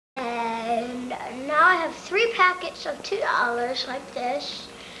And now I have 3 packets of $2 like this.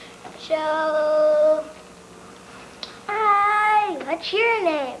 So, hi, what's your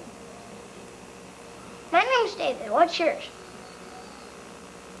name? My name's David. What's yours?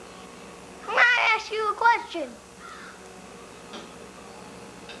 I'm gonna ask you a question.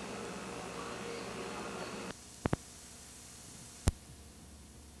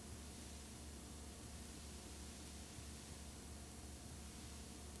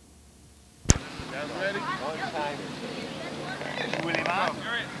 Guys ready? One time. Willie Bob.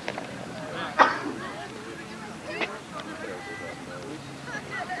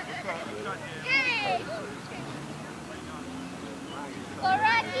 Hey! Go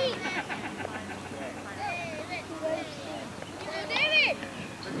Rocky! David!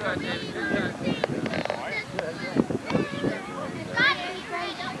 Good God, David. Good God.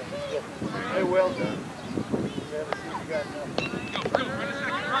 Hey, well done.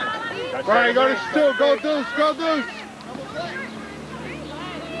 All right, go to Stu. Go Deuce. Go Deuce.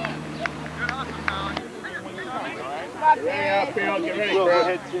 Ready outfield. Get ready. Go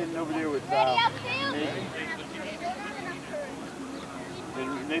ahead, sitting over there with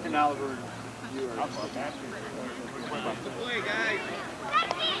Nathan Oliver and you are. Play, guys.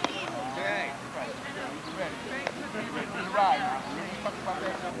 Okay. Ready to ride.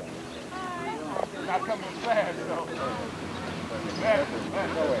 Not coming fast, though.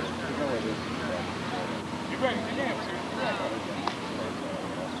 You ready? Get in, sir.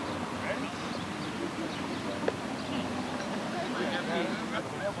 Ready?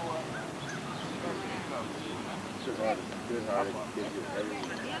 Good heart.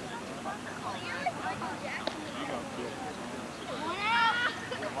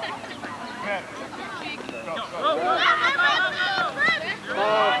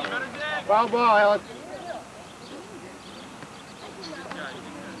 Foul ball, Alex.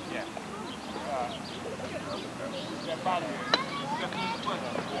 Yeah. Step out of here. Step in the foot.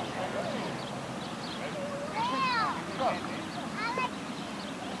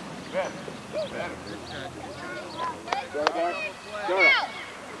 Better. Better.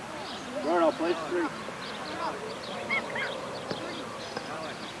 Jordan, place 3.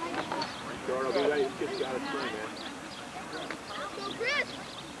 Jordan, be ready. Get you out of swing, man.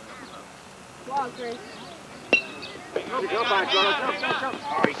 Go on, Chris. Go back, Jordan. Go.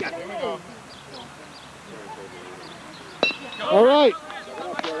 Oh, you got it. All right.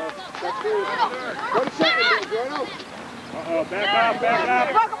 Go to second, Jordan. Uh-oh, back up,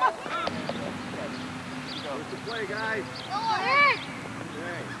 back up. Come on. What's the play, guys? Go ahead.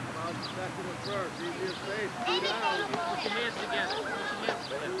 Okay, how about second and first? Easier space. Put your hands together.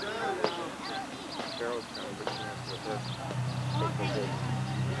 Carol's kind of good chance with this.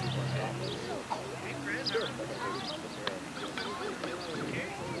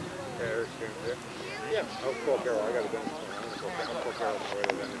 There's there. Yeah. Oh, call Carol. I got to go. I'll call Carol right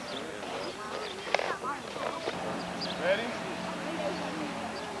then. Ready?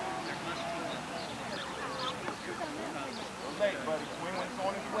 Late, buddy. Swing when it's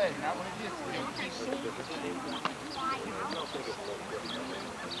on its way, not when it gets to you.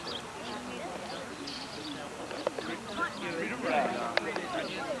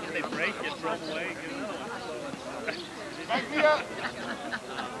 If they break it, throw them away, get another one. Back me up.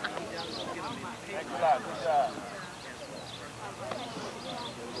 Excellent, good job.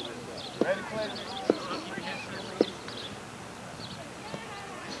 Ready, please?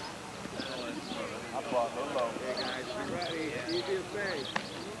 I brought no low. Hey guys, be ready. Easy space.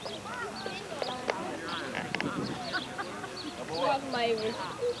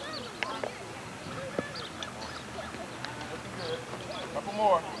 Looking good. Couple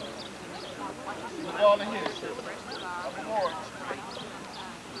more. See the ball and hit it. Couple more.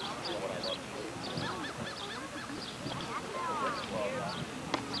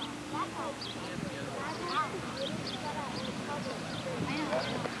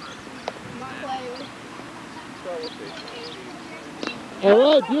 All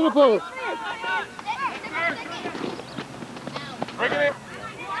right, beautiful. Bring it in.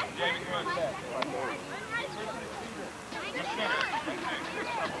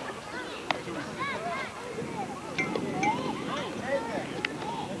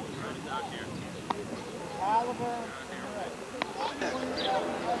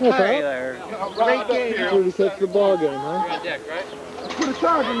 Hey there. Great game. Here we catch the ball game, huh? Good deck, right? Put a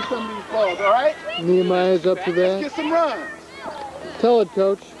charge on some of these balls, all right? Nehemiah's up to Let's that. get some runs. Tell it,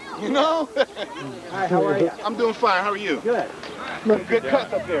 Coach. You know? Hi, how are you? I'm doing fine. How are you? Good. Some good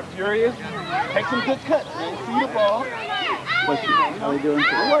cuts up there. Furious. Take some good cuts, man. See the ball. How are you doing?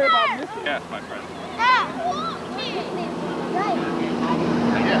 Don't worry about missing. Yes, my friend. Ah.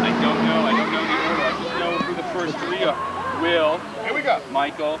 I don't know. Will. Here we go.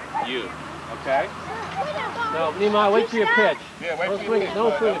 Michael, you. Okay? No, Nehemiah, wait for your pitch. Yeah, wait for your pitch.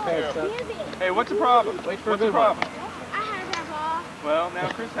 Don't swing it fast, son. Hey, what's the problem? Wait for what's a the good one. problem? I have that ball. Well, now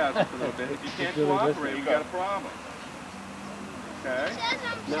Chris has it for a little bit. If you can't cooperate, we got a problem. Okay?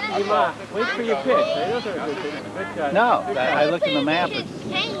 No, Nehemiah, wait for your pitch. Hey, those are good pitches. Good shot. No, Good I looked in the map. Hang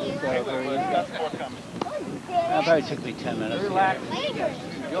you. That probably took me 10 minutes. Relax.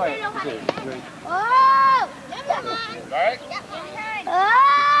 Enjoy it. Great. Oh! Come on. All right?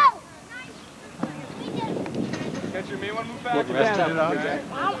 Oh! Catcher, me want to move back? Get Rested down. it all right?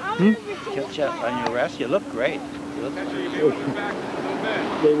 Catch up on your rest. You look great. You look Catcher, you may want to move back a little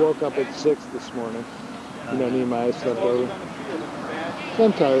bit. They woke up at 6 this morning. You know, Nehemiah slept over. So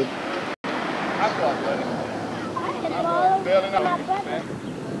I'm tired. Hot dog, buddy. Bailing out.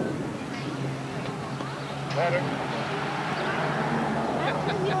 Better.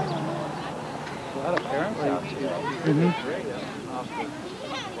 A lot of parents out too.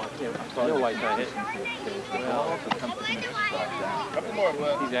 No white got hit. Couple more,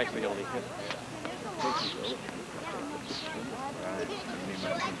 bud. He's actually only hit.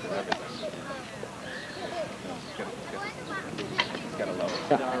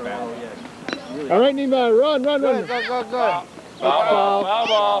 All right, Nehemiah, run. Go. Foul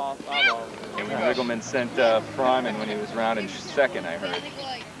ball. Riggleman sent Fryman when he was rounding second, I heard.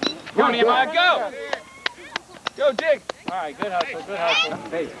 Go, Nehemiah, go! Go, dig! All right, good hustle, good hustle.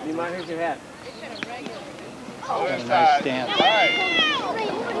 Hey, Nehemiah, here's your hat. Go Got a inside. nice stance. All right.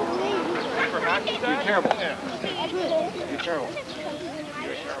 You're terrible. Yeah. You're terrible.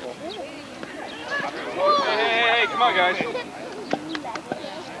 Hey, come on, guys.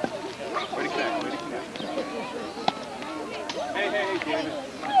 Way to connect. Hey, David.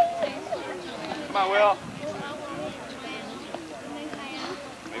 Come on, Will.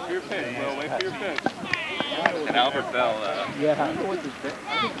 Wait for your pitch, Will. Wait for your pitch. And Albert Bell, Yeah.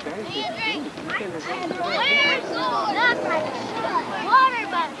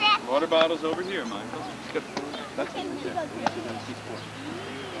 Water bottle's over here, Michael. that's You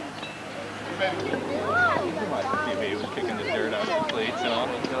he was kicking the dirt out of the plates and all.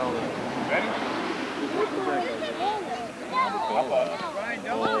 ready?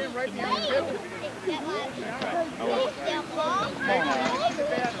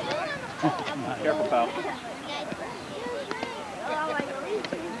 Careful, pal.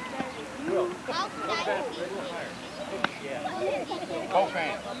 Both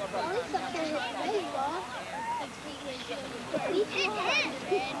hands.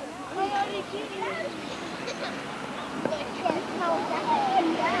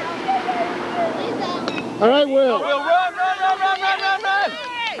 All right, Will. Will, run!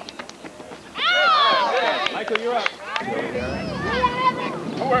 Michael, you're up.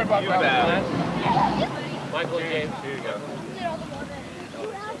 Don't worry about that. Michael, James, here you go.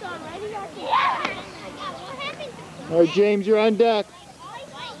 All right, James, you're on deck.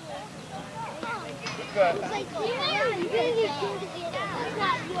 Good.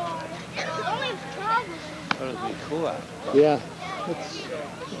 It'll be cool out. Yeah. It's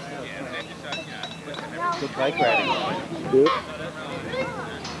Good bike riding. good.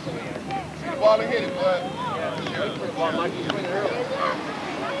 See the ball and hit it, bud.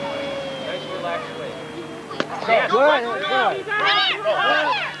 Good.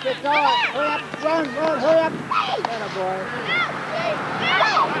 Get going. Hurry up. Run. Hurry up.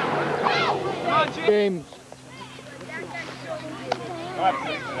 James.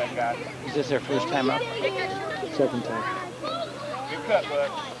 That guy. Is this their first time up? Second time. Good cut,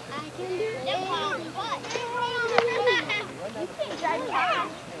 bud.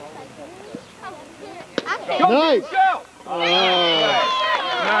 Nice. Go!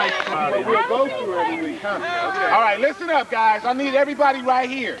 Nice. We'll go through every week, huh? All right, listen up, guys. I need everybody right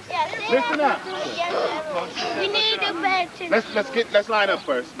here. Listen up. We need to pay attention. Let's line up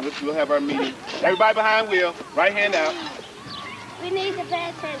first. We'll have our meeting. Everybody behind Will. Right hand out. We need to pay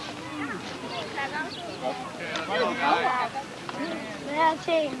attention. Bad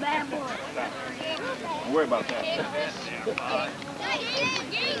team, bad boy. Don't worry about that.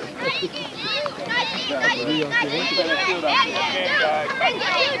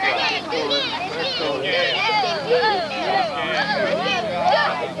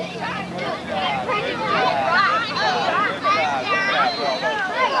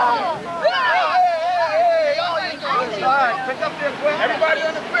 Everybody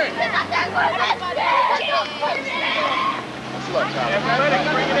on the bench. Everybody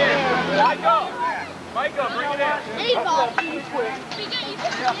bring it in. Michael, bring it in.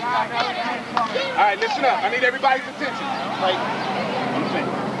 All right, listen up. I need everybody's attention. Like, on the bench.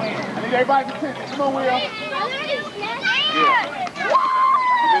 I need everybody's attention. Come on, Will. All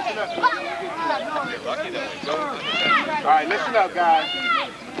right, listen up, guys.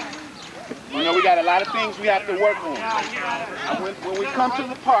 You know, we got a lot of things we have to work on. When we come to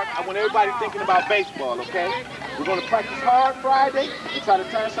the park, I want everybody thinking about baseball, okay? We're going to practice hard Friday and try to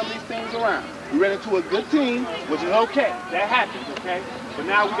turn some of these things around. We ran into a good team, which is okay. That happens, okay? But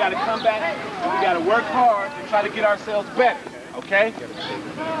now we got to come back and we got to work hard and try to get ourselves better, okay?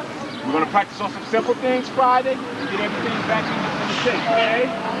 We're going to practice on some simple things Friday and get everything back in the shape, okay?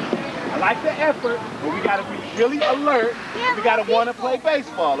 I like the effort, but we got to be really alert. We got to want to play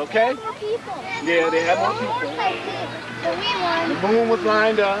baseball, okay? Yeah, they had more people. The moon was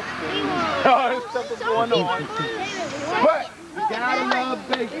lined up. All this stuff was going on. But we got to love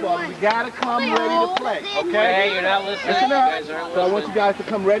baseball. We got to come ready to play, okay? Hey, you're not listening. Listen You up. guys aren't So I want listening. you guys to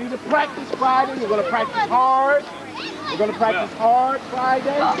come ready to practice Friday. We're going to practice hard. We're going to practice hard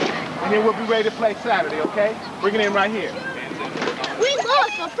Friday. And then we'll be ready to play Saturday, okay? Bring it in right here. We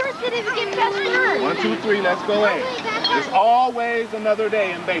lost. The first didn't even get past third. 1, 2, 3, let's go in. There's always another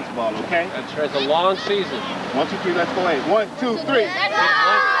day in baseball, okay? That's right. It's a long season. 1, 2, 3, let's go in. 1, 2, 3.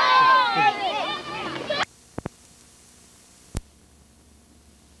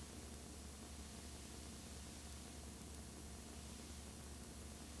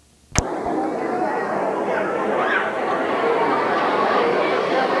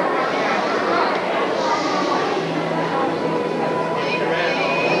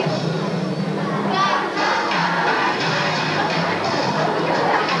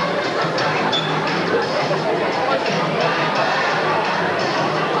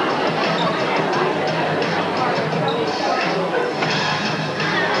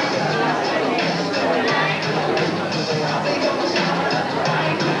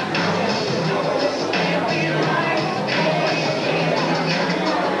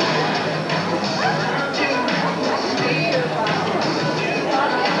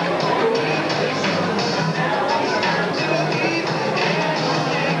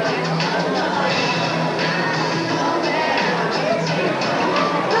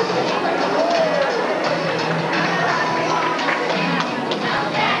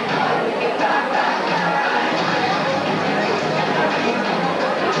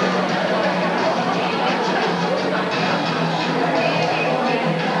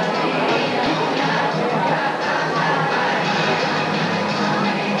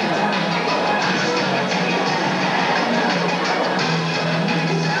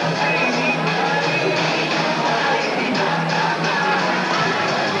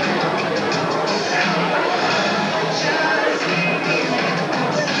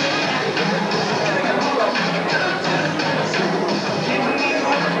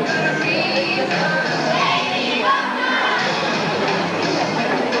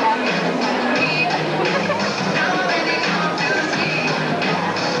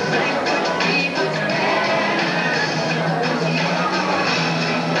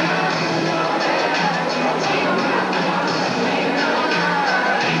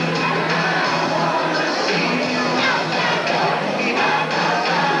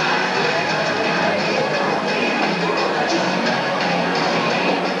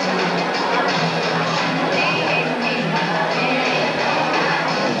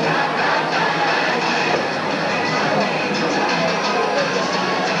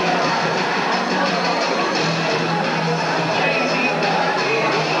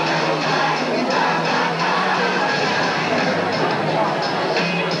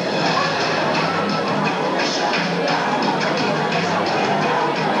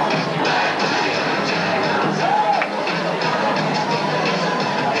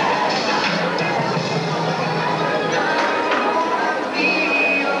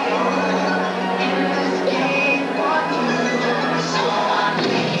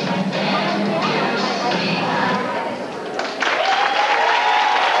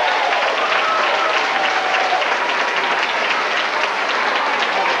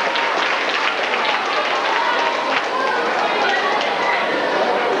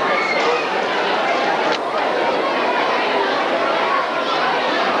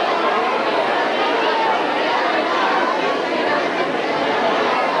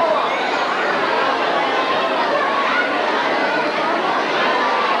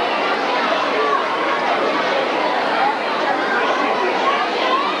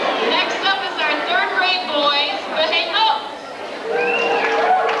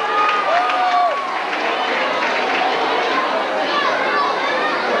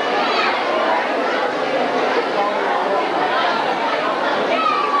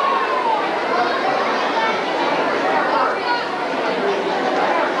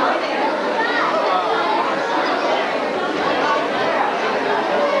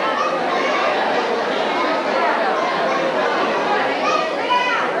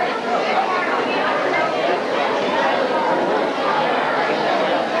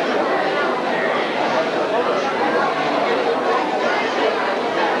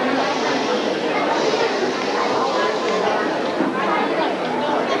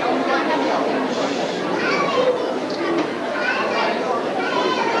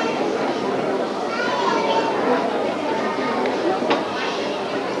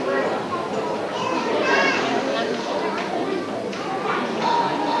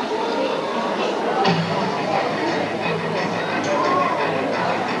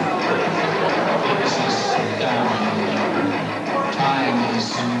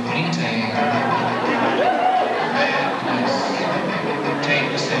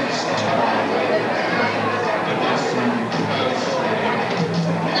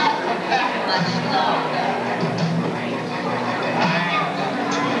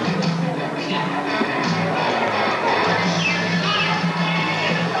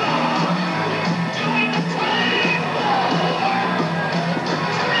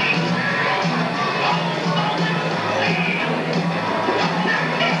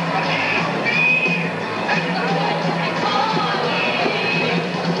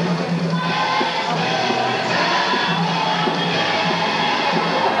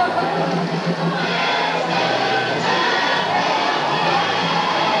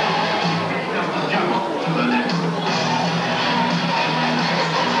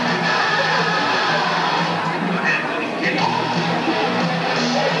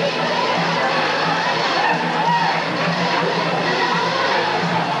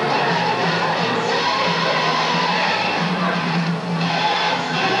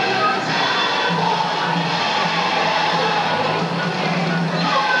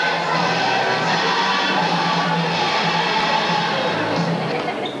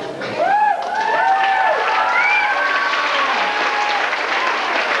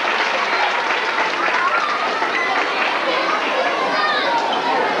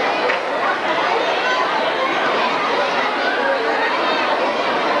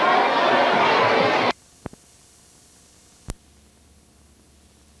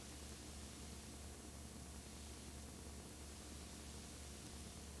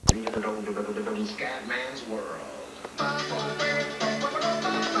 Scatman's World.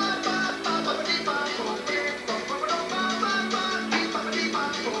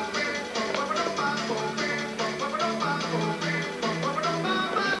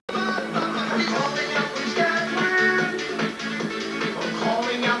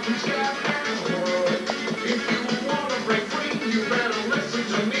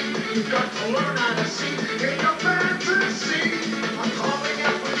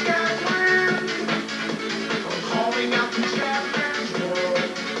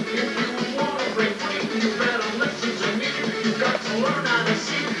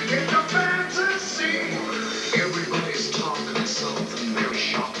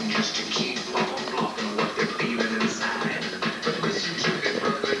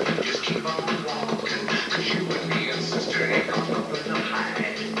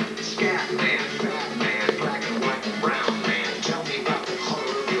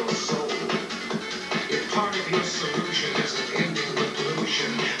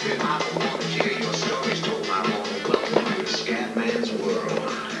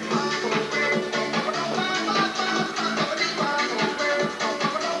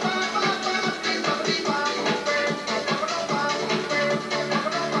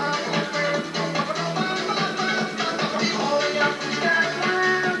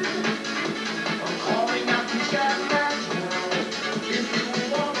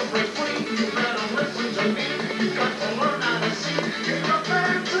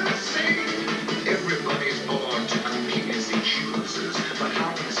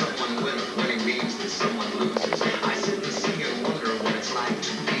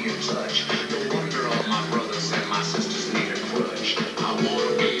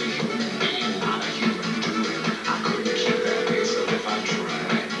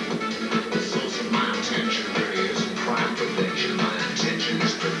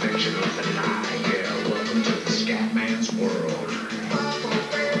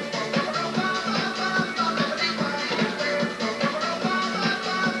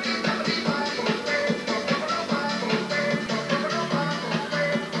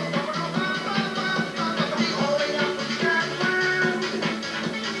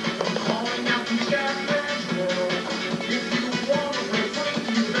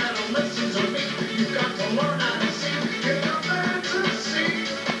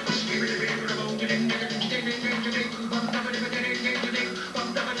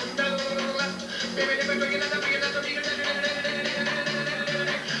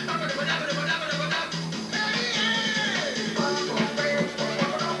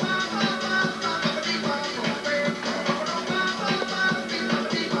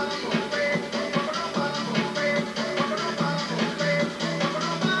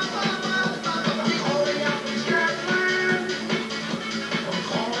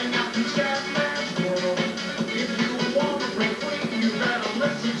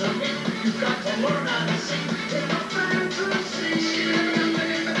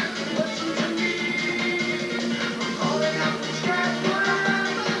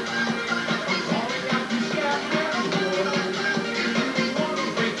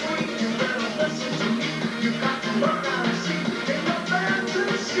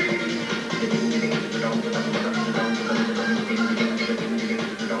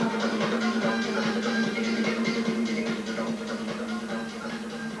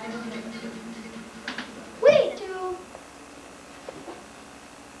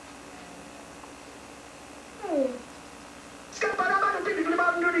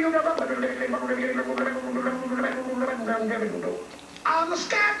 I'm the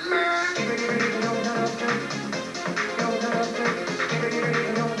Scatman.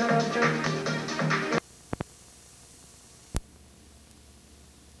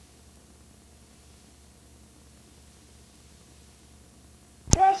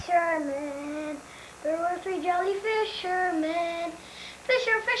 Fisherman, there were three jolly fishermen.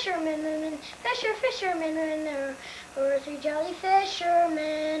 Fishermen, fishermen, and there were three jolly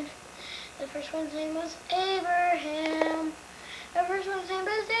fishermen. The first one's name was Abraham. The first one's name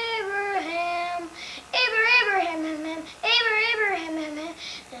was Abraham. Abraham.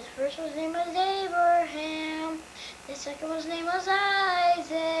 The first one's name was Abraham. The second one's name was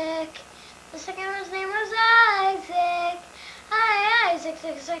Isaac. The second one's name was Isaac. Isaac.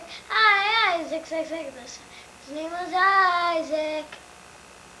 His name was Isaac.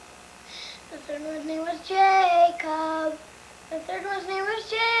 The third one's name was Jacob. The third one's name was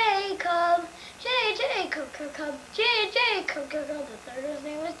Jacob. Jacob. The third one's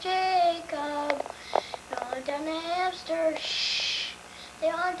name was Jacob. They all went down the hamster. Shh. They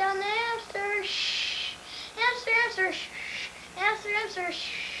all went down the hamster. Shh. Hamster. Shh. Hamster.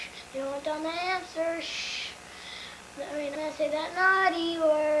 Shh. They all went down to Amsterdam. Shh. I mean, I say that naughty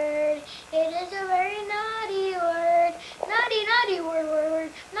word. It is a very naughty word. Naughty, naughty word, word,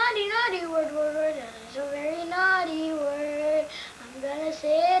 word. Naughty, naughty word, word, word. It is a very naughty word. I'm gonna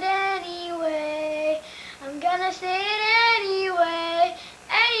say it anyway. I'm gonna say it anyway.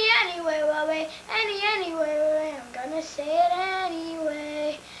 Anyway, well, wait. Anyway, well, I'm gonna say it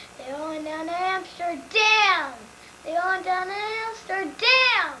anyway. They all went down to Amsterdam. They all went down to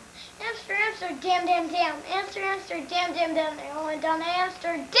Amsterdam. Amsterdam, damn. Amsterdam, damn. They all went down to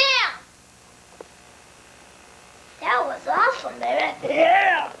Amsterdam. That was awesome, baby.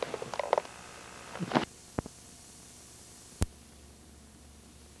 Yeah.